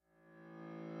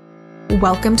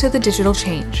Welcome to The Digital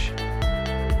Change,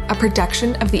 a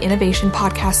production of the Innovation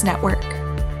Podcast Network.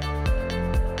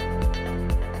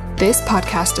 This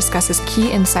podcast discusses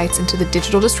key insights into the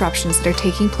digital disruptions that are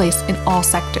taking place in all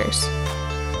sectors.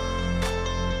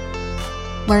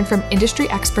 Learn from industry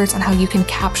experts on how you can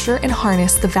capture and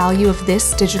harness the value of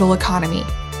this digital economy.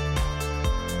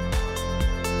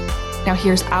 Now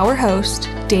here's our host,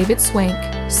 David Swank,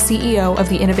 CEO of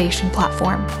the Innovation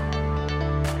Platform.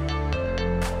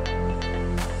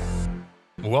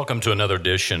 Welcome to another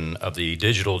edition of the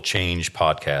Digital Change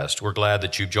Podcast. We're glad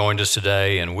that you've joined us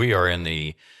today, and we are in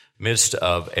the midst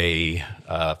of a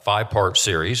five-part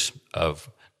series of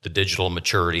the digital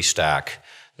maturity stack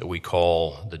that we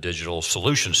call the digital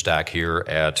solution stack here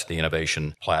at the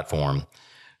Innovation Platform.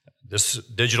 This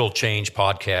Digital Change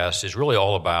Podcast is really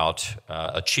all about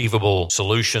achievable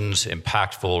solutions,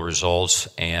 impactful results,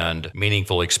 and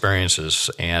meaningful experiences.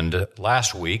 And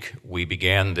last week, we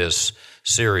began this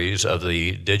series of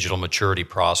the digital maturity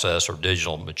process or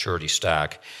digital maturity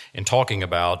stack in talking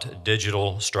about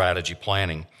digital strategy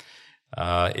planning.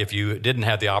 If you didn't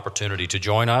have the opportunity to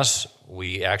join us,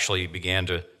 we actually began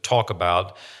to talk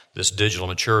about this digital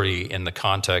maturity in the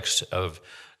context of,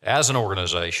 as an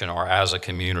organization or as a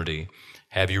community,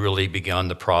 have you really begun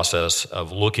the process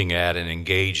of looking at and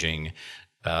engaging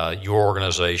your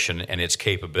organization and its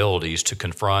capabilities to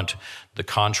confront the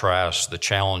contrasts, the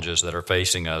challenges that are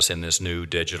facing us in this new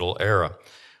digital era?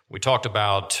 We talked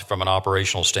about, from an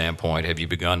operational standpoint, have you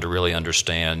begun to really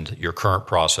understand your current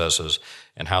processes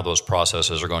and how those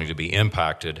processes are going to be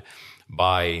impacted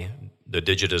by the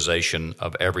digitization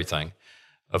of everything,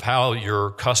 of how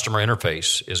your customer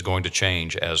interface is going to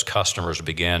change as customers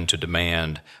begin to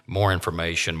demand more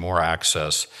information, more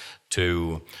access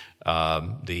to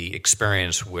the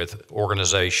experience with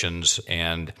organizations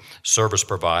and service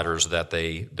providers that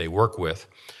they work with.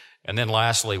 And then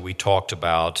lastly, we talked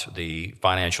about the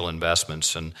financial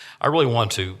investments. And I really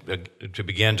want to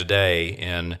begin today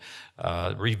in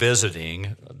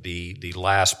revisiting the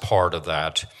last part of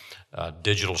that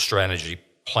digital strategy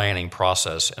planning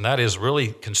process, and that is really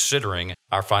considering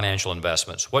our financial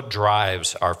investments. What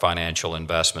drives our financial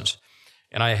investments?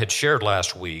 And I had shared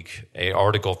last week an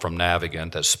article from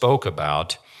Navigant that spoke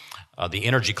about the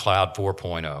Energy Cloud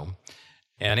 4.0.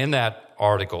 And in that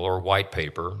article or white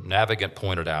paper, Navigant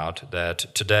pointed out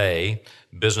that today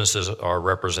businesses are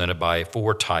represented by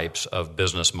four types of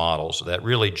business models that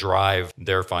really drive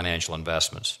their financial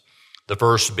investments. The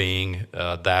first being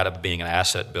that of being an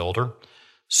asset builder.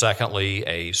 Secondly,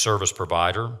 a service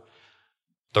provider.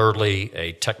 Thirdly,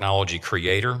 a technology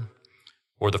creator.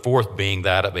 Or the fourth being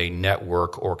that of a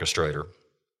network orchestrator.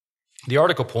 The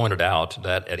article pointed out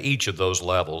that at each of those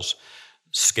levels,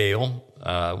 scale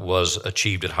was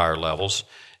achieved at higher levels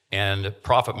and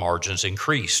profit margins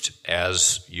increased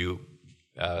as you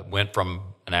went from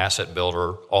an asset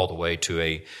builder all the way to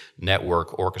a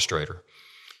network orchestrator.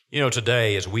 You know,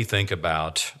 today, as we think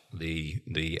about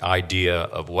the idea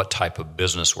of what type of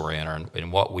business we're in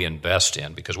and what we invest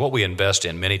in, because what we invest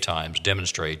in many times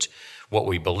demonstrates what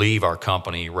we believe our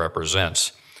company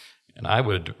represents. And I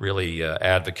would really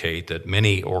advocate that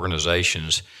many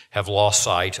organizations have lost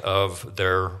sight of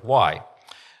their why.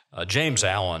 James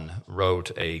Allen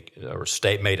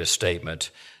made a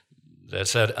statement that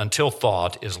said, "Until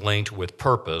thought is linked with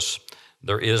purpose,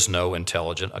 there is no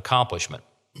intelligent accomplishment."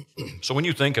 So when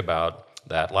you think about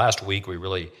that, last week we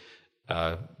really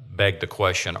begged the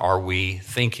question, are we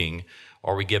thinking,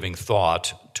 are we giving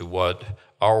thought to what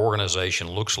our organization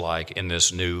looks like in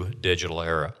this new digital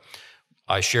era?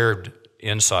 I shared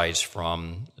insights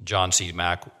from John C.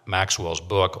 Maxwell's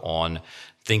book on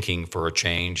Thinking for a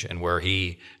Change, and where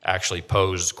he actually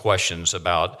posed questions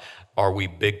about, are we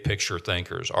big picture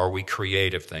thinkers? Are we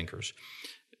creative thinkers?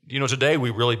 You know, today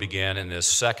we really begin in this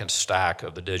second stack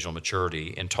of the digital maturity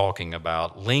in talking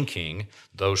about linking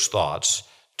those thoughts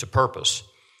to purpose.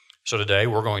 So today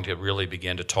we're going to really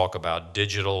begin to talk about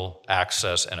digital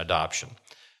access and adoption.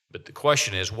 But the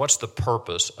question is, what's the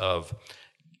purpose of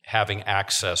having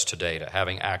access to data,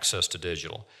 having access to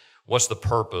digital? What's the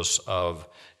purpose of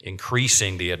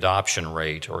increasing the adoption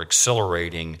rate or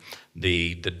accelerating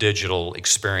the digital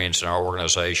experience in our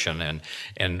organization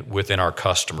and within our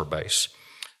customer base?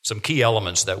 Some key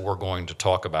elements that we're going to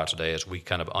talk about today as we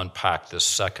kind of unpack this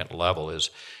second level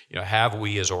is, you know, have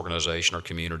we as organization or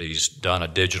communities done a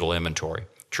digital inventory,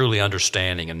 truly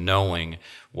understanding and knowing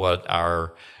what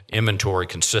our inventory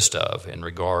consists of in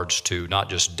regards to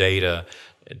not just data,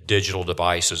 digital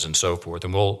devices, and so forth.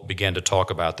 And we'll begin to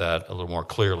talk about that a little more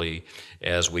clearly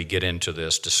as we get into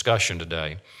this discussion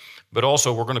today. But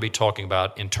also we're going to be talking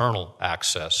about internal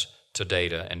access to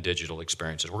data and digital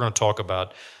experiences. We're going to talk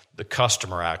about the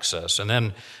customer access. And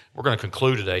then we're going to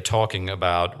conclude today talking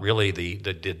about really the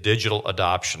digital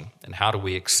adoption and how do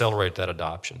we accelerate that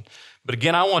adoption. But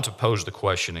again, I want to pose the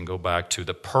question and go back to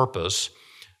the purpose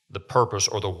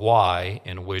or the why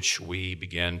in which we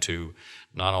begin to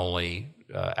not only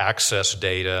access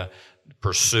data,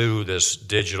 pursue this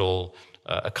digital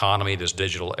economy, this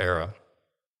digital era.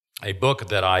 A book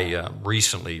that I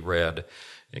recently read,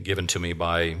 given to me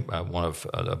by one of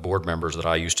the board members that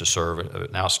I used to serve,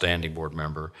 an outstanding board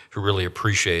member who really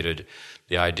appreciated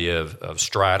the idea of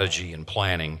strategy and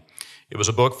planning. It was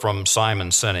a book from Simon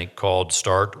Sinek called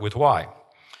Start with Why.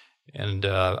 And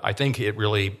I think it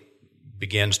really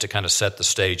begins to kind of set the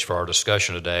stage for our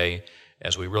discussion today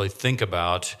as we really think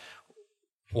about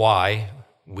why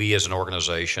we as an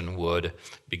organization would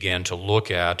begin to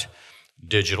look at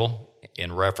digital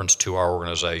in reference to our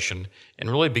organization and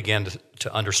really begin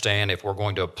to understand if we're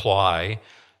going to apply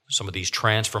some of these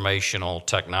transformational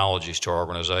technologies to our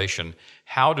organization,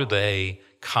 how do they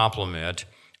complement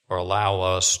or allow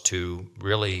us to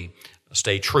really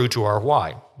stay true to our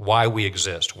why we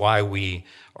exist, why we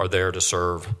are there to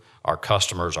serve our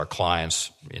customers, our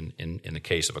clients, in the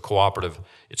case of a cooperative,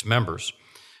 its members.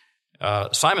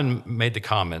 Simon made the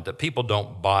comment that people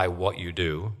don't buy what you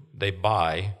do, they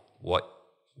buy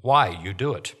why you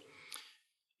do it.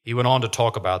 He went on to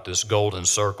talk about this golden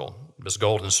circle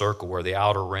where the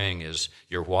outer ring is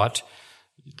your what,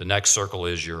 the next circle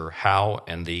is your how,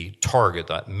 and the target,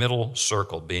 that middle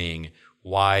circle being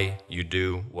why you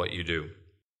do what you do.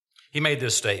 He made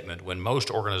this statement: when most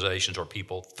organizations or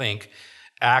people think,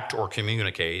 act, or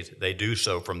communicate, they do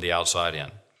so from the outside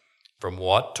in, from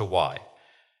what to why.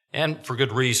 And for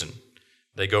good reason.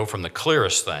 They go from the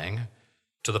clearest thing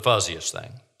to the fuzziest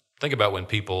thing. Think about when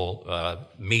people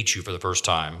meet you for the first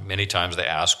time. Many times they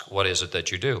ask, what is it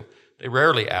that you do? They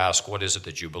rarely ask, what is it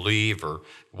that you believe, or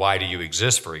why do you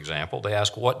exist, for example. They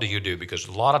ask, what do you do? Because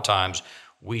a lot of times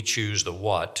we choose the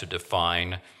what to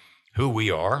define who we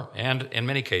are, and in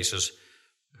many cases,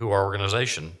 who our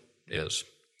organization is.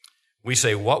 We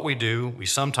say what we do, we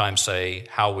sometimes say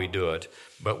how we do it,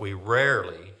 but we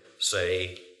rarely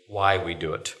say why we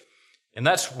do it. And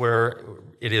that's where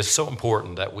it is so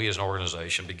important that we as an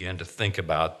organization begin to think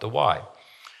about the why.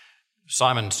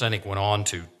 Simon Sinek went on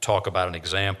to talk about an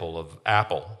example of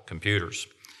Apple computers.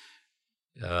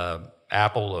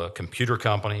 Apple, a computer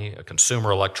company, a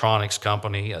consumer electronics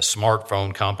company, a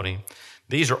smartphone company.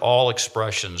 These are all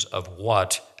expressions of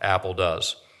what Apple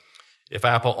does. If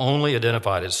Apple only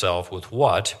identified itself with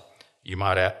what, you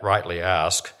might rightly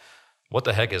ask, what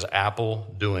the heck is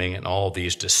Apple doing in all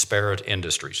these disparate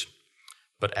industries?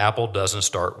 But Apple doesn't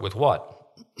start with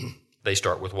what. They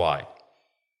start with why.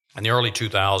 In the early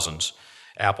 2000s,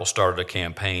 Apple started a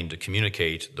campaign to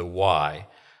communicate the why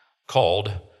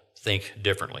called Think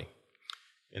Differently.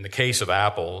 In the case of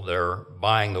Apple, they're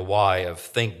buying the why of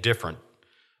think different,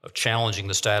 of challenging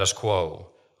the status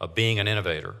quo, of being an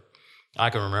innovator.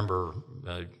 I can remember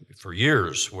for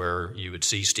years where you would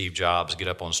see Steve Jobs get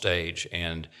up on stage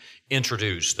and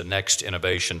introduce the next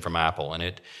innovation from Apple, and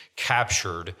it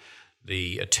captured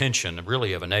the attention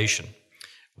really of a nation,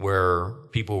 where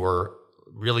people were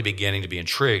really beginning to be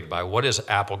intrigued by what is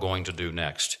Apple going to do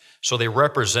next. So they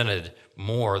represented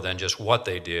more than just what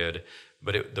they did,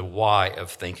 but the why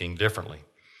of thinking differently.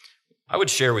 I would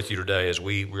share with you today, as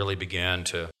we really begin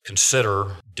to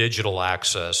consider digital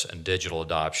access and digital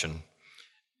adoption,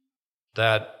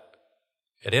 that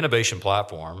at Innovation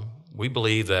Platform, we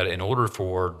believe that in order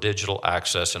for digital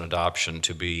access and adoption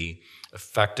to be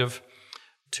effective,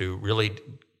 to really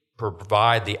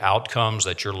provide the outcomes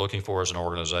that you're looking for as an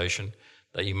organization,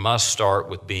 that you must start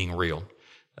with being real.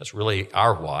 That's really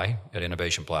our why at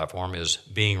Innovation Platform, is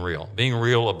being real. Being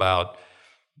real about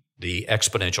the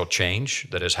exponential change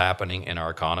that is happening in our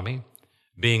economy,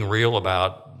 being real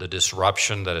about the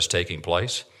disruption that is taking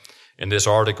place. In this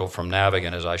article from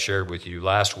Navigant, as I shared with you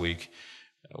last week,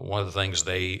 one of the things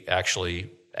they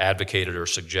actually advocated or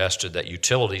suggested that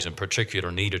utilities in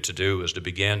particular needed to do is to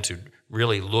begin to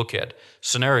really look at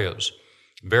scenarios,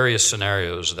 various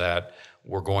scenarios that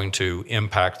were going to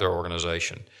impact their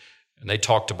organization. And they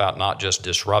talked about not just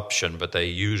disruption, but they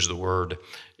used the word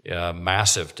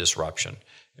massive disruption.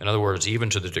 In other words, even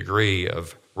to the degree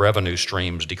of revenue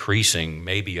streams decreasing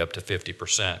maybe up to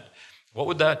 50%. What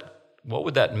would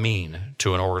that mean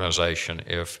to an organization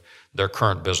if their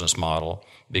current business model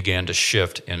began to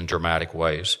shift in dramatic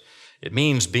ways? It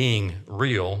means being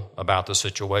real about the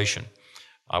situation.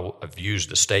 I've used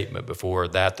the statement before,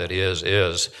 that is,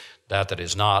 that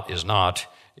is not,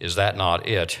 is that not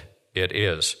it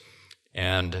is.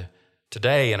 And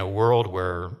Today, in a world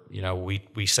where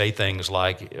we say things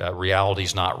like reality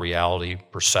is not reality,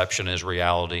 perception is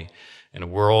reality, in a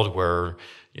world where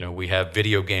we have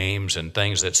video games and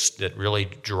things that really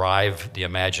drive the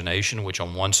imagination, which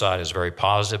on one side is very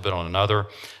positive, but on another,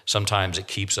 sometimes it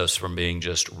keeps us from being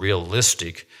just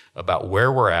realistic about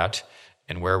where we're at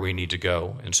and where we need to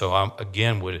go. And so I,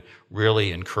 again, would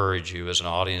really encourage you as an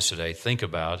audience today, think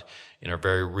about, in a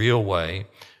very real way,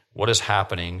 what is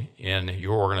happening in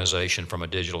your organization from a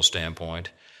digital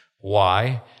standpoint.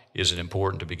 Why is it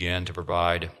important to begin to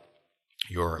provide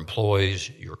your employees,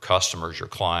 your customers, your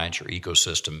clients, your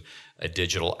ecosystem a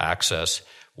digital access?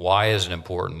 Why is it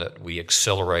important that we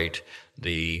accelerate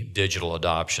the digital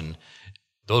adoption?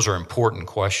 Those are important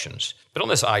questions. But on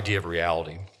this idea of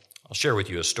reality, I'll share with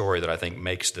you a story that I think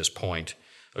makes this point.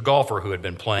 A golfer who had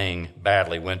been playing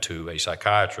badly went to a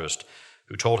psychiatrist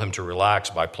who told him to relax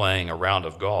by playing a round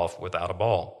of golf without a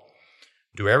ball.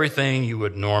 Do everything you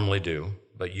would normally do,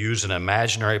 but use an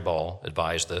imaginary ball,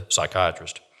 advised the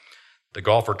psychiatrist. The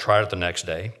golfer tried it the next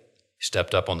day. He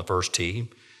stepped up on the first tee,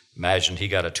 imagined he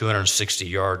got a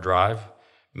 260-yard drive,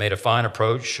 made a fine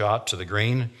approach shot to the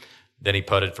green, then he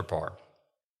putted for par.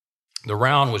 The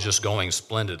round was just going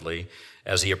splendidly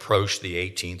as he approached the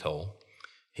 18th hole.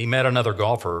 He met another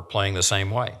golfer playing the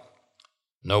same way.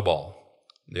 No ball.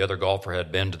 The other golfer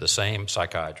had been to the same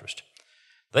psychiatrist.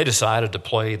 They decided to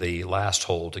play the last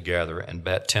hole together and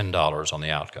bet $10 on the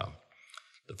outcome.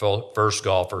 The first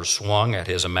golfer swung at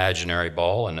his imaginary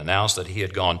ball and announced that he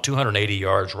had gone 280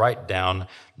 yards right down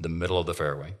the middle of the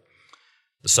fairway.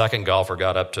 The second golfer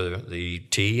got up to the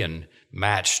tee and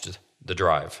matched the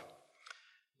drive.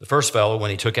 The first fellow,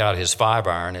 when he took out his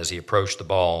 5-iron as he approached the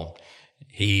ball,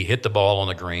 he hit the ball on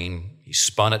the green, he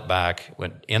spun it back,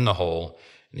 went in the hole,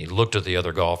 and he looked at the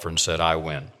other golfer and said, "I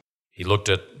win." He looked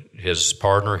at his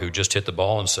partner who just hit the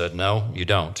ball and said, "No, you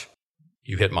don't.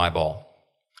 You hit my ball."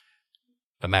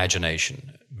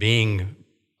 Imagination, being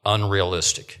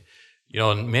unrealistic.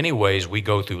 In many ways we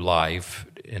go through life,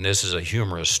 and this is a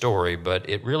humorous story, but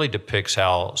it really depicts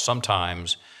how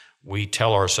sometimes we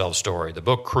tell ourselves story. The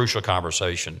book Crucial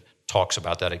Conversation talks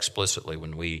about that explicitly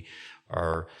when we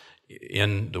are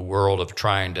in the world of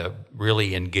trying to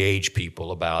really engage people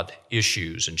about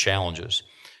issues and challenges.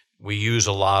 We use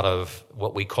a lot of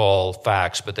what we call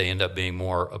facts, but they end up being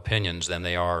more opinions than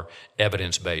they are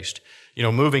evidence-based.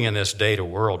 Moving in this data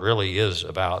world really is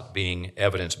about being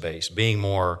evidence-based, being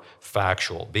more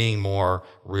factual, being more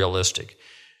realistic.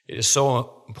 It is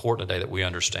so important today that we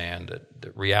understand that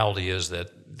the reality is that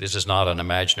this is not an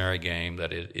imaginary game,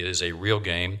 that it is a real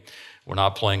game. We're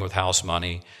not playing with house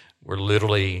money. We're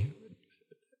literally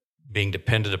being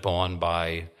depended upon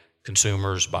by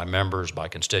consumers, by members, by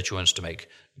constituents to make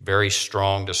very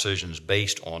strong decisions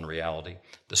based on reality.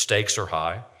 The stakes are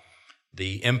high,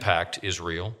 the impact is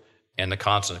real, and the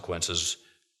consequences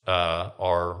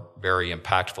are very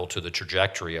impactful to the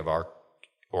trajectory of our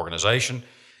organization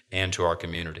and to our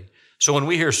community. So when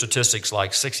we hear statistics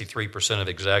like 63% of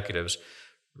executives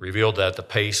revealed that the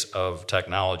pace of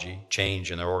technology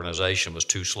change in their organization was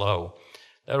too slow,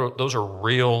 those are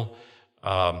real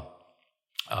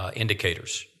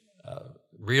indicators,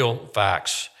 real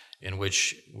facts in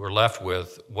which we're left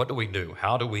with, what do we do?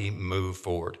 How do we move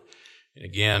forward? And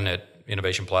again, at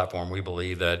Innovation Platform, we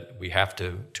believe that we have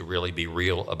to really be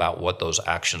real about what those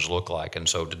actions look like. And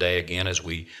so today, again, as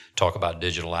we talk about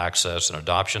digital access and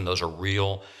adoption, those are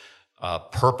real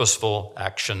purposeful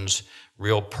actions,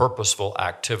 real purposeful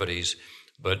activities.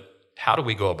 But how do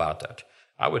we go about that?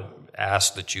 I would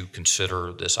ask that you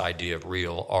consider this idea of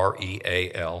real,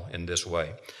 R-E-A-L, in this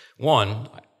way. One,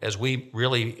 as we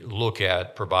really look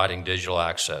at providing digital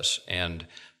access and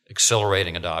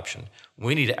accelerating adoption,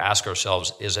 we need to ask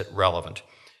ourselves, is it relevant?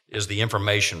 Is the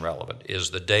information relevant?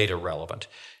 Is the data relevant?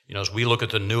 As we look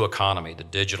at the new economy, the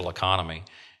digital economy,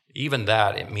 even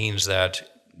that, it means that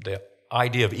the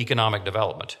idea of economic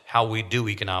development, how we do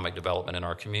economic development in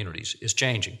our communities, is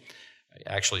changing.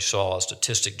 I actually saw a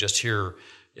statistic just here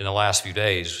in the last few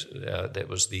days that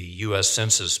was the U.S.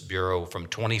 Census Bureau from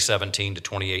 2017 to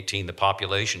 2018, the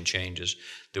population changes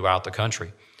throughout the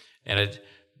country. And it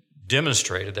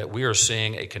demonstrated that we are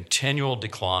seeing a continual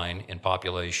decline in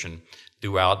population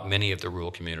throughout many of the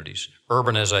rural communities.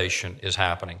 Urbanization is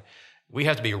happening. We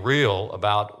have to be real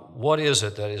about what is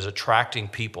it that is attracting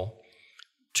people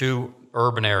to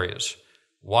urban areas.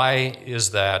 Why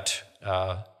is that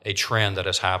a trend that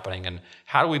is happening? And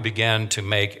how do we begin to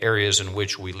make areas in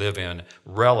which we live in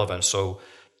relevant so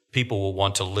people will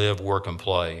want to live, work, and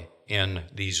play in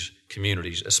these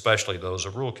communities, especially those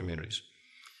of rural communities?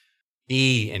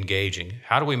 E, engaging.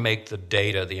 How do we make the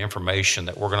data, the information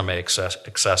that we're going to make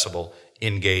accessible,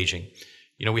 engaging?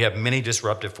 We have many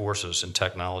disruptive forces in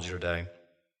technology today,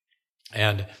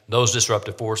 and those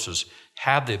disruptive forces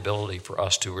have the ability for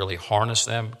us to really harness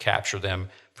them, capture them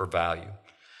for value.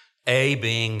 A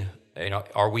being,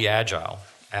 are we agile?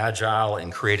 Agile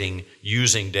in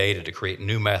using data to create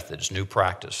new methods, new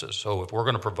practices. So if we're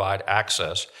going to provide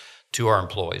access to our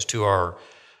employees, to our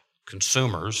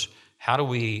consumers, how do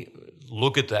we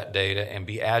look at that data and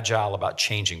be agile about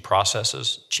changing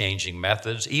processes, changing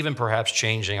methods, even perhaps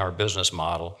changing our business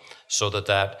model so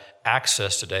that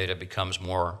access to data becomes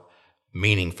more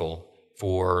meaningful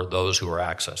for those who are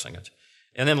accessing it?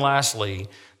 And then lastly,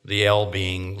 the L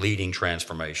being leading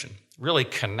transformation, really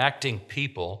connecting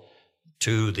people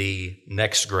to the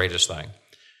next greatest thing.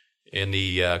 In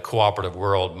the cooperative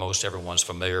world, most everyone's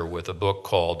familiar with a book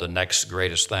called The Next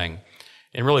Greatest Thing.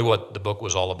 And really what the book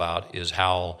was all about is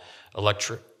how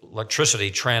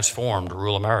electricity transformed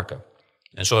rural America.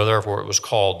 And so therefore it was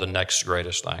called The Next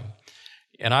Greatest Thing.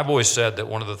 And I've always said that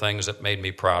one of the things that made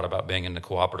me proud about being in the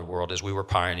cooperative world is we were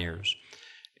pioneers.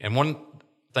 And one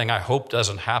thing I hope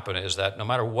doesn't happen is that no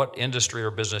matter what industry or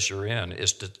business you're in,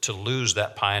 is to lose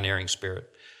that pioneering spirit.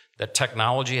 That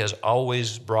technology has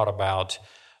always brought about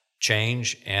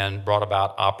change and brought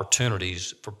about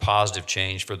opportunities for positive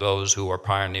change for those who are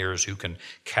pioneers who can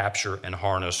capture and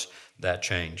harness that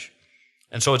change.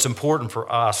 And so it's important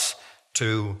for us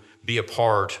to be a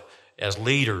part as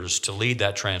leaders to lead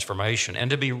that transformation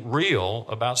and to be real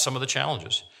about some of the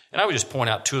challenges. And I would just point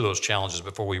out two of those challenges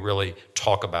before we really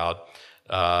talk about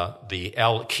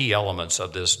the key elements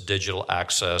of this digital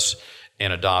access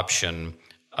and adoption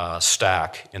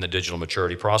stack in the digital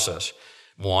maturity process.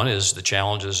 One is the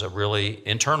challenges of really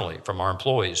internally, from our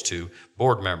employees to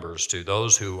board members to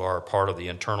those who are part of the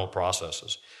internal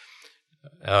processes.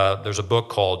 There's a book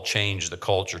called Change the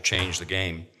Culture, Change the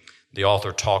Game. The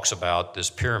author talks about this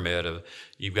pyramid of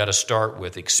you've got to start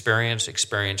with experience.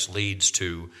 Experience leads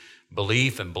to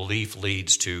belief, and belief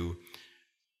leads to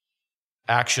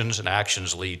actions, and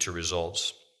actions lead to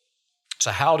results.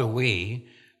 So how do we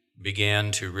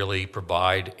begin to really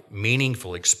provide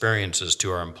meaningful experiences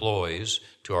to our employees,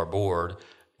 to our board,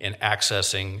 in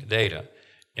accessing data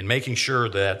and making sure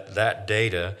that that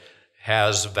data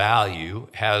has value,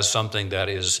 has something that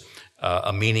is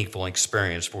a meaningful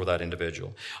experience for that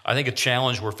individual. I think a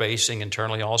challenge we're facing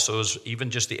internally also is even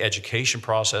just the education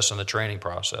process and the training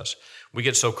process. We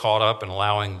get so caught up in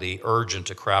allowing the urgent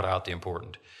to crowd out the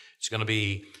important. It's going to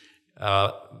be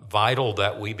vital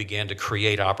that we begin to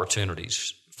create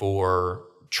opportunities for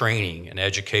training and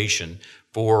education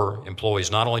for employees,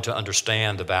 not only to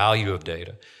understand the value of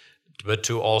data, but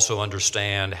to also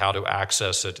understand how to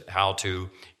access it, how to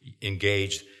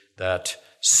engage that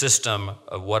system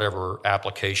of whatever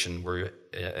application we're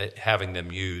having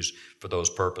them use for those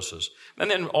purposes. And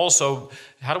then also,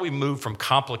 how do we move from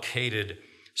complicated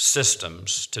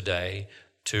systems today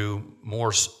to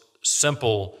more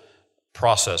simple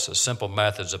processes, simple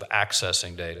methods of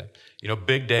accessing data?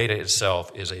 Big data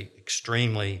itself is an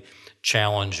extremely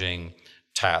challenging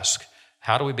task.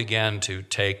 How do we begin to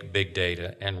take big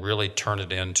data and really turn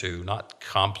it into not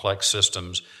complex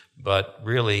systems, but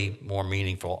really more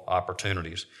meaningful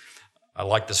opportunities? I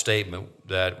like the statement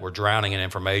that we're drowning in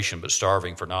information but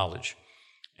starving for knowledge.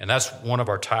 And that's one of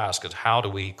our tasks, is how do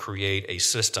we create a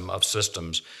system of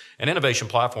systems? An innovation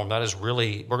platform, that is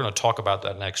really, we're going to talk about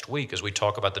that next week as we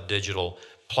talk about the digital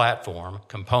platform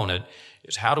component,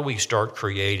 is how do we start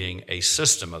creating a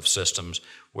system of systems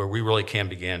where we really can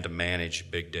begin to manage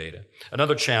big data.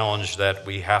 Another challenge that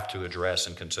we have to address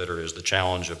and consider is the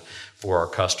challenge for our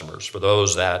customers, for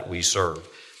those that we serve.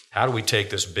 How do we take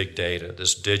this big data,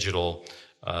 this digital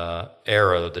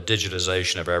era, the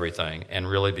digitization of everything, and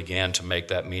really begin to make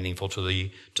that meaningful to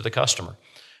the customer?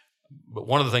 But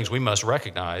one of the things we must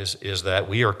recognize is that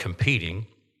we are competing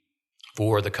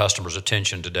for the customer's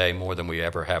attention today more than we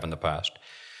ever have in the past.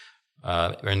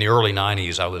 In the early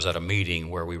 90s, I was at a meeting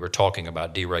where we were talking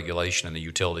about deregulation in the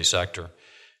utility sector.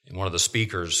 And one of the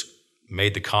speakers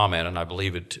made the comment, and I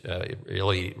believe it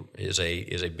really is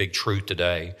a big truth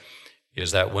today,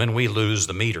 is that when we lose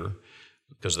the meter,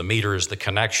 because the meter is the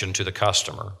connection to the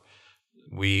customer,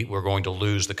 we're going to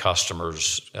lose the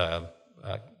customer's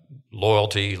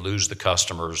loyalty, lose the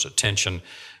customer's attention.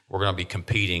 We're going to be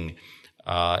competing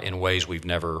in ways we've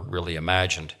never really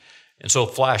imagined. And so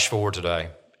flash forward today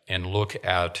and look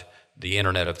at the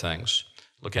Internet of Things.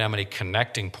 Look at how many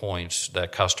connecting points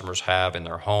that customers have in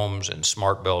their homes and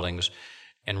smart buildings,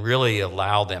 and really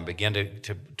allow them, begin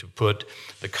to put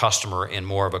the customer in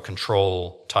more of a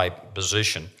control type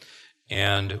position.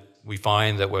 And we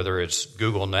find that whether it's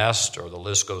Google Nest or the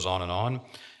list goes on,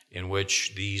 in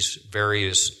which these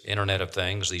various Internet of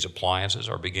Things, these appliances,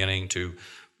 are beginning to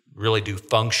really do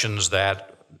functions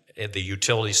that the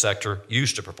utility sector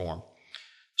used to perform.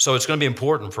 So it's going to be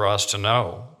important for us to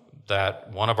know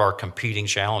that one of our competing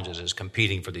challenges is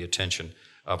competing for the attention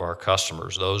of our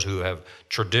customers, those who have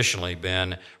traditionally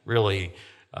been really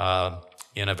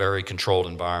in a very controlled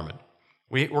environment.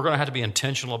 We're going to have to be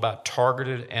intentional about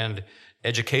targeted and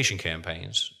education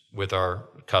campaigns with our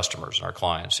customers and our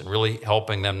clients, and really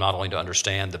helping them not only to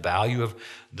understand the value of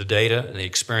the data and the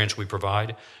experience we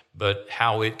provide, but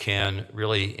how it can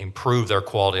really improve their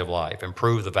quality of life,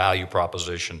 improve the value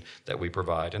proposition that we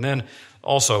provide. And then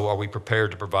also, are we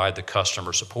prepared to provide the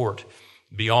customer support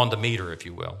beyond the meter, if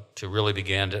you will, to really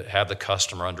begin to have the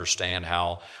customer understand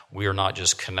how we are not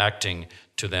just connecting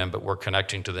to them, but we're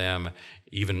connecting to them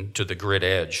even to the grid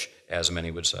edge, as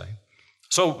many would say.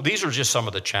 So these are just some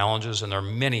of the challenges, and there are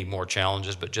many more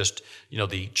challenges, but just,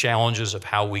 the challenges of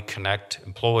how we connect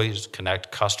employees,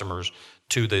 connect customers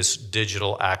to this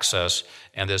digital access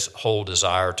and this whole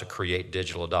desire to create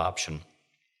digital adoption.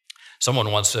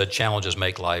 Someone once said, challenges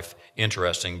make life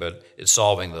interesting, but it's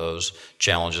solving those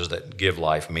challenges that give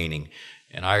life meaning.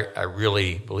 And I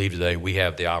really believe today we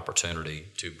have the opportunity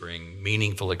to bring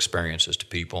meaningful experiences to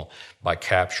people by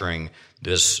capturing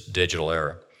this digital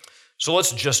era. So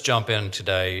let's just jump in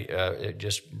today,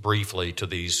 just briefly, to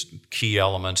these key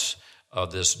elements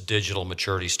of this digital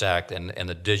maturity stack and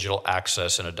the digital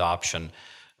access and adoption,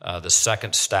 the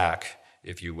second stack,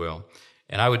 if you will.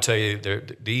 And I would tell you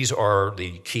these are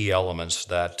the key elements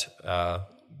that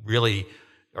really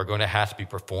are going to have to be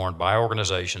performed by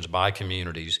organizations, by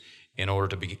communities, in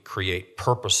order to create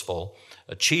purposeful,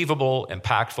 achievable,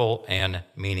 impactful, and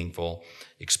meaningful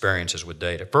experiences with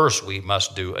data. First, we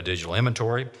must do a digital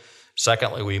inventory.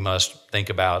 Secondly, we must think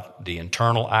about the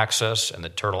internal access and the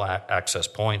internal access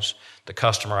points, the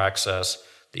customer access,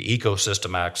 the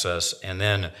ecosystem access, and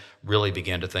then really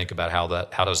begin to think about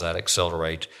how does that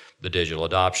accelerate the digital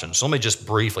adoption. So let me just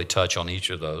briefly touch on each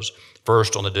of those.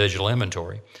 First, on the digital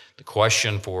inventory. The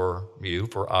question for you,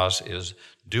 for us, is,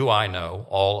 do I know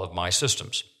all of my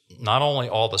systems? Not only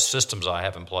all the systems I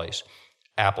have in place,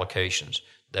 applications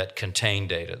that contain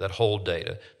data, that hold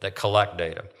data, that collect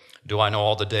data. Do I know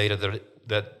all the data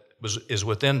that is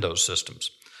within those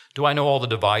systems? Do I know all the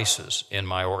devices in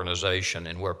my organization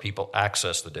and where people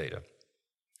access the data?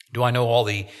 Do I know all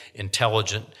the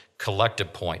intelligent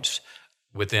collective points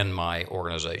within my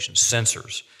organization,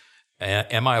 sensors?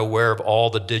 Am I aware of all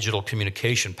the digital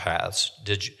communication paths,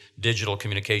 digital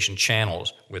communication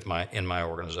channels in my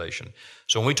organization?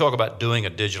 So when we talk about doing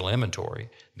a digital inventory,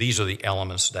 these are the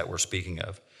elements that we're speaking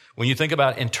of. When you think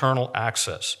about internal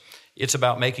access, it's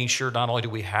about making sure not only do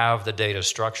we have the data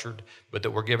structured, but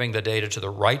that we're giving the data to the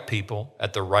right people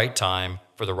at the right time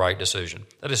for the right decision.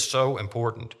 That is so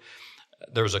important.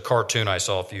 There was a cartoon I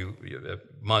saw a few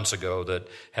months ago that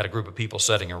had a group of people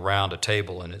sitting around a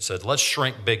table, and it said, let's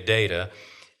shrink big data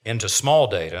into small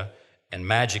data and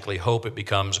magically hope it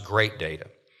becomes great data.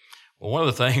 Well, one of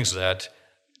the things that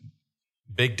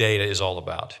big data is all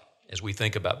about, as we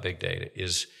think about big data,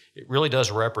 is it really does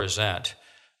represent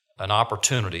an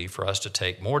opportunity for us to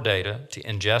take more data, to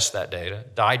ingest that data,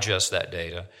 digest that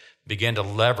data, begin to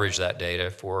leverage that data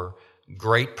for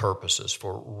great purposes,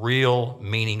 for real,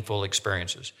 meaningful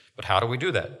experiences. But how do we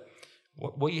do that?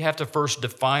 Well, you have to first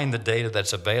define the data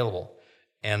that's available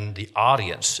and the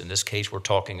audience. In this case, we're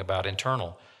talking about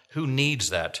internal. Who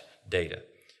needs that data?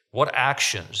 What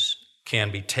actions can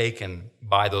be taken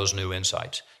by those new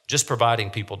insights? Just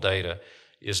providing people data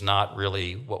is not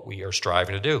really what we are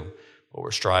striving to do. What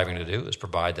we're striving to do is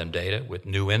provide them data with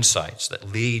new insights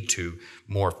that lead to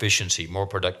more efficiency, more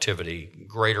productivity,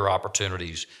 greater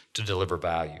opportunities to deliver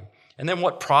value. And then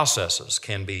what processes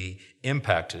can be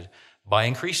impacted by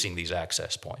increasing these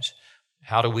access points?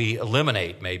 How do we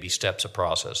eliminate maybe steps of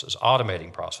processes,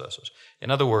 automating processes?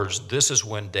 In other words, this is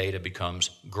when data becomes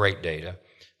great data.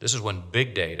 This is when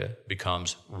big data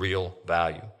becomes real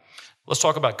value. Let's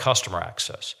talk about customer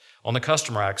access. On the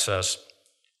customer access,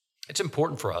 it's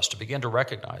important for us to begin to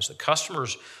recognize that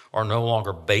customers are no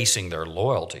longer basing their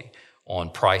loyalty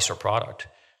on price or product.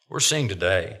 We're seeing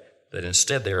today that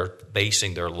instead they're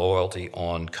basing their loyalty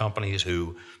on companies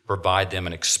who provide them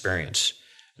an experience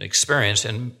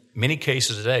in many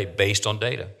cases today based on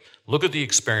data. Look at the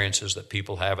experiences that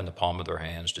people have in the palm of their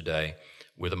hands today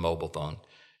with a mobile phone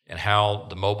and how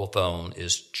the mobile phone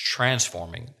is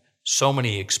transforming so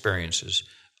many experiences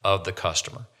of the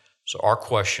customer. So our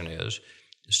question is,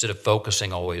 instead of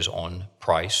focusing always on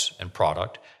price and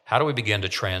product, how do we begin to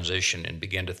transition and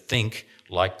begin to think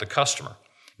like the customer?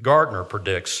 Gartner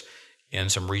predicts in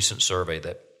some recent survey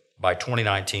that by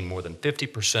 2019, more than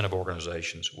 50% of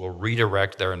organizations will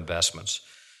redirect their investments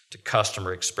to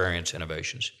customer experience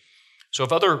innovations. So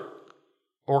if other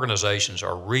organizations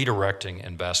are redirecting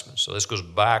investments, so this goes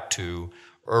back to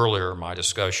earlier my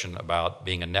discussion about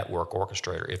being a network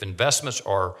orchestrator. If investments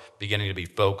are beginning to be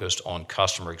focused on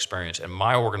customer experience and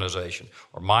my organization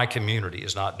or my community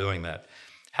is not doing that,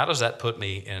 how does that put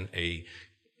me in a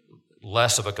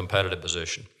less of a competitive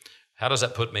position? How does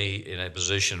that put me in a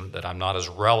position that I'm not as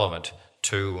relevant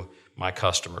to my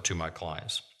customer, to my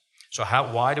clients? So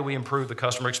why do we improve the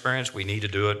customer experience? We need to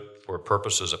do it for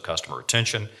purposes of customer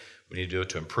retention. We need to do it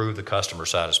to improve the customer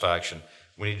satisfaction.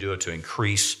 We need to do it to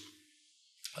increase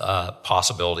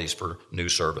possibilities for new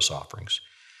service offerings.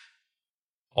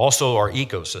 Also, our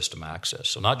ecosystem access.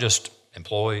 So not just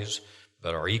employees,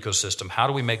 but our ecosystem. How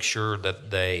do we make sure that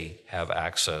they have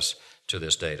access to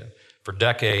this data? For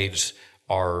decades,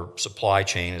 our supply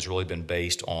chain has really been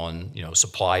based on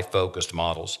supply-focused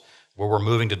models. Where we're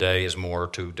moving today is more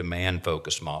to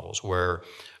demand-focused models, where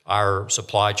our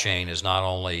supply chain is not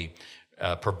only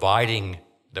providing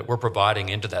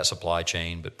into that supply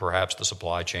chain, but perhaps the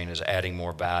supply chain is adding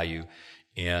more value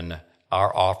in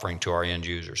our offering to our end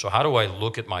users. So how do I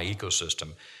look at my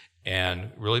ecosystem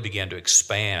and really begin to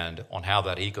expand on how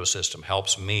that ecosystem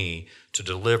helps me to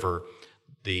deliver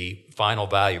the final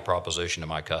value proposition to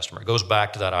my customer? It goes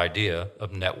back to that idea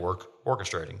of network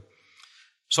orchestrating.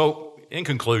 So in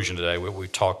conclusion today, what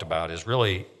we've talked about is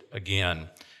really, again,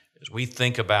 as we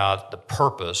think about the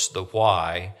purpose, the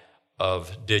why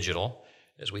of digital,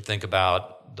 as we think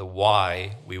about the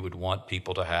why we would want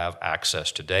people to have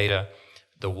access to data,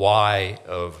 the why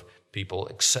of people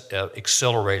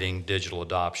accelerating digital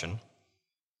adoption,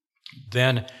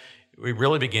 then we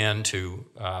really began to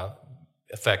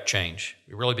affect change.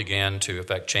 We really began to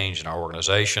affect change in our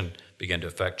organization, begin to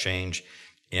affect change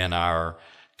in our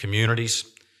communities.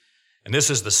 And this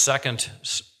is the second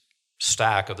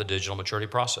stack of the digital maturity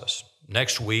process.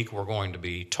 Next week, we're going to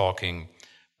be talking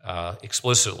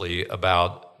explicitly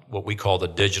about what we call the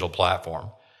digital platform.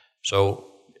 So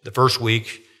the first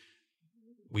week,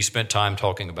 we spent time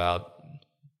talking about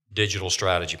digital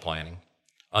strategy planning,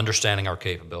 understanding our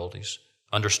capabilities,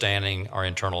 understanding our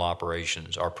internal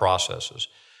operations, our processes,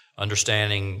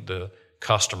 understanding the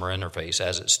customer interface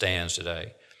as it stands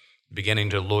today, beginning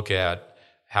to look at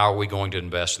how are we going to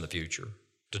invest in the future.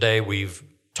 Today, we've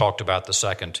talked about the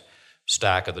second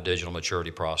stack of the digital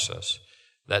maturity process.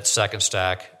 That second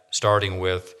stack, starting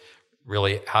with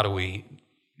really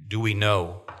do we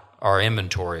know our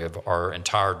inventory of our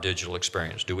entire digital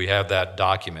experience? Do we have that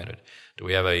documented? Do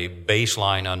we have a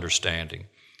baseline understanding?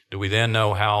 Do we then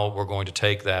know how we're going to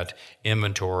take that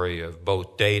inventory of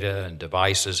both data and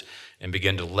devices and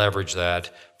begin to leverage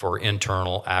that for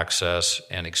internal access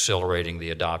and accelerating the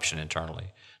adoption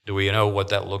internally? Do we know what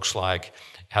that looks like?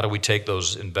 How do we take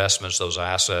those investments, those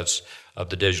assets of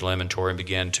the digital inventory and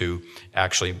begin to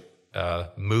actually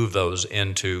move those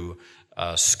into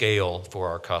scale for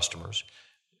our customers?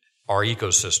 Our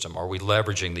ecosystem, are we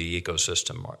leveraging the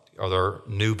ecosystem? Are there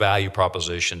new value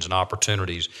propositions and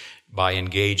opportunities by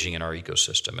engaging in our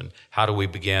ecosystem? And how do we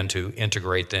begin to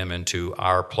integrate them into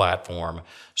our platform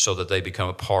so that they become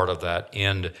a part of that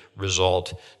end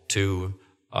result to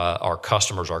our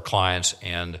customers, our clients,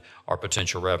 and our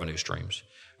potential revenue streams?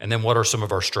 And then what are some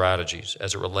of our strategies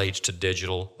as it relates to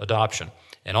digital adoption?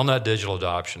 And on that digital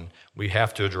adoption, we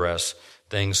have to address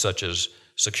things such as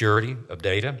security of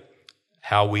data,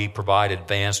 how we provide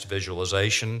advanced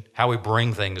visualization, how we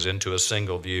bring things into a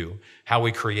single view, how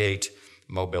we create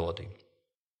mobility.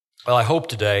 Well, I hope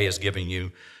today is giving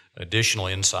you additional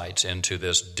insights into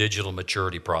this digital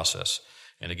maturity process.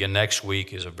 And again, next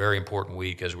week is a very important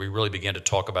week as we really begin to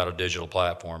talk about a digital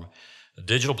platform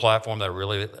that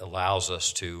really allows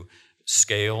us to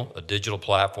scale, a digital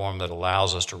platform that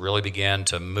allows us to really begin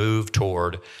to move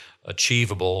toward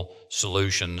achievable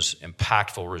solutions,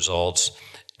 impactful results,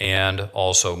 and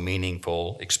also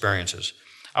meaningful experiences.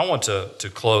 I want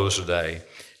to close today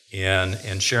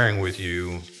in sharing with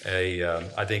you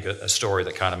a story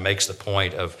that kind of makes the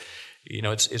point of,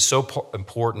 it's so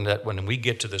important that when we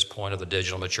get to this point of the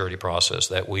digital maturity process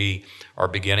that we are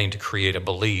beginning to create a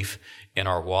belief in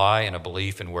our why and a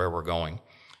belief in where we're going.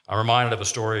 I'm reminded of a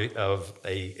story of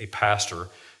a pastor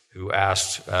who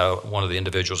asked one of the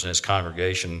individuals in his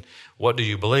congregation, "What do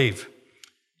you believe?"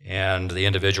 And the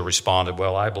individual responded,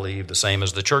 "Well, I believe the same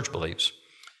as the church believes."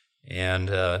 And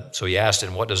so he asked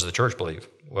him, "What does the church believe?"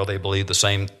 "Well, they believe the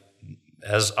same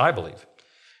as I believe."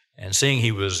 And seeing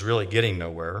he was really getting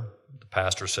nowhere, the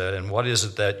pastor said, "And what is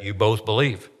it that you both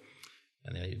believe?"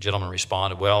 And the gentleman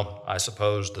responded, "Well, I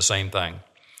suppose the same thing."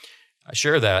 I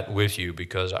share that with you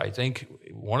because I think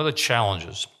one of the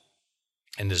challenges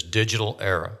in this digital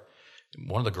era,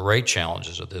 one of the great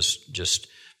challenges of this just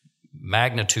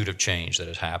magnitude of change that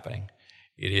is happening,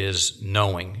 it is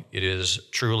knowing, it is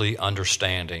truly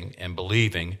understanding and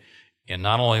believing in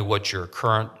not only what your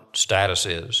current status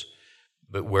is,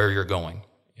 but where you're going.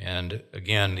 And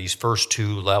again, these first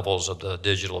two levels of the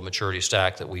digital maturity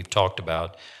stack that we've talked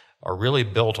about are really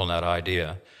built on that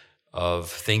idea of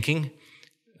thinking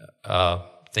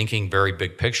very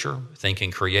big picture, thinking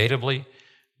creatively.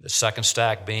 The second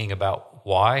stack being about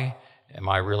why am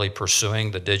I really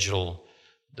pursuing the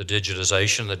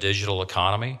digitization, the digital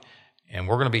economy? And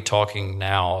we're going to be talking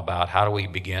now about how do we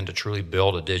begin to truly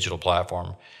build a digital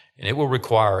platform. And it will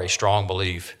require a strong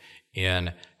belief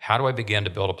in how do I begin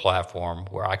to build a platform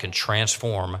where I can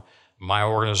transform my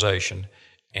organization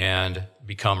and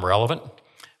become relevant,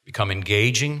 become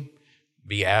engaging,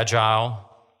 be agile,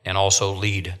 and also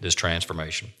lead this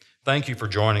transformation. Thank you for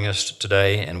joining us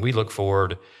today, and we look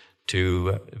forward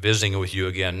to visiting with you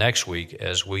again next week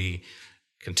as we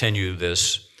continue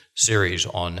this series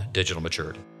on digital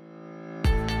maturity.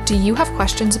 Do you have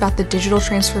questions about the digital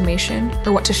transformation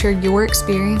or want to share your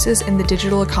experiences in the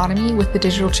digital economy with the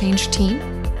Digital Change team?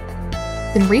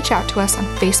 Then reach out to us on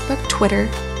Facebook, Twitter,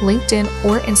 LinkedIn,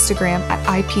 or Instagram at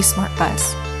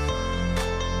IPSmartBuzz,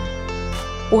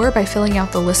 or by filling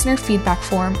out the listener feedback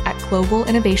form at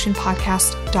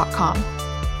globalinnovationpodcast.com.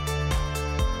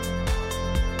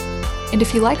 And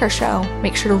if you like our show,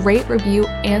 make sure to rate, review,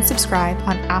 and subscribe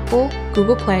on Apple,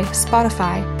 Google Play,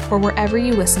 Spotify, or wherever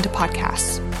you listen to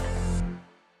podcasts.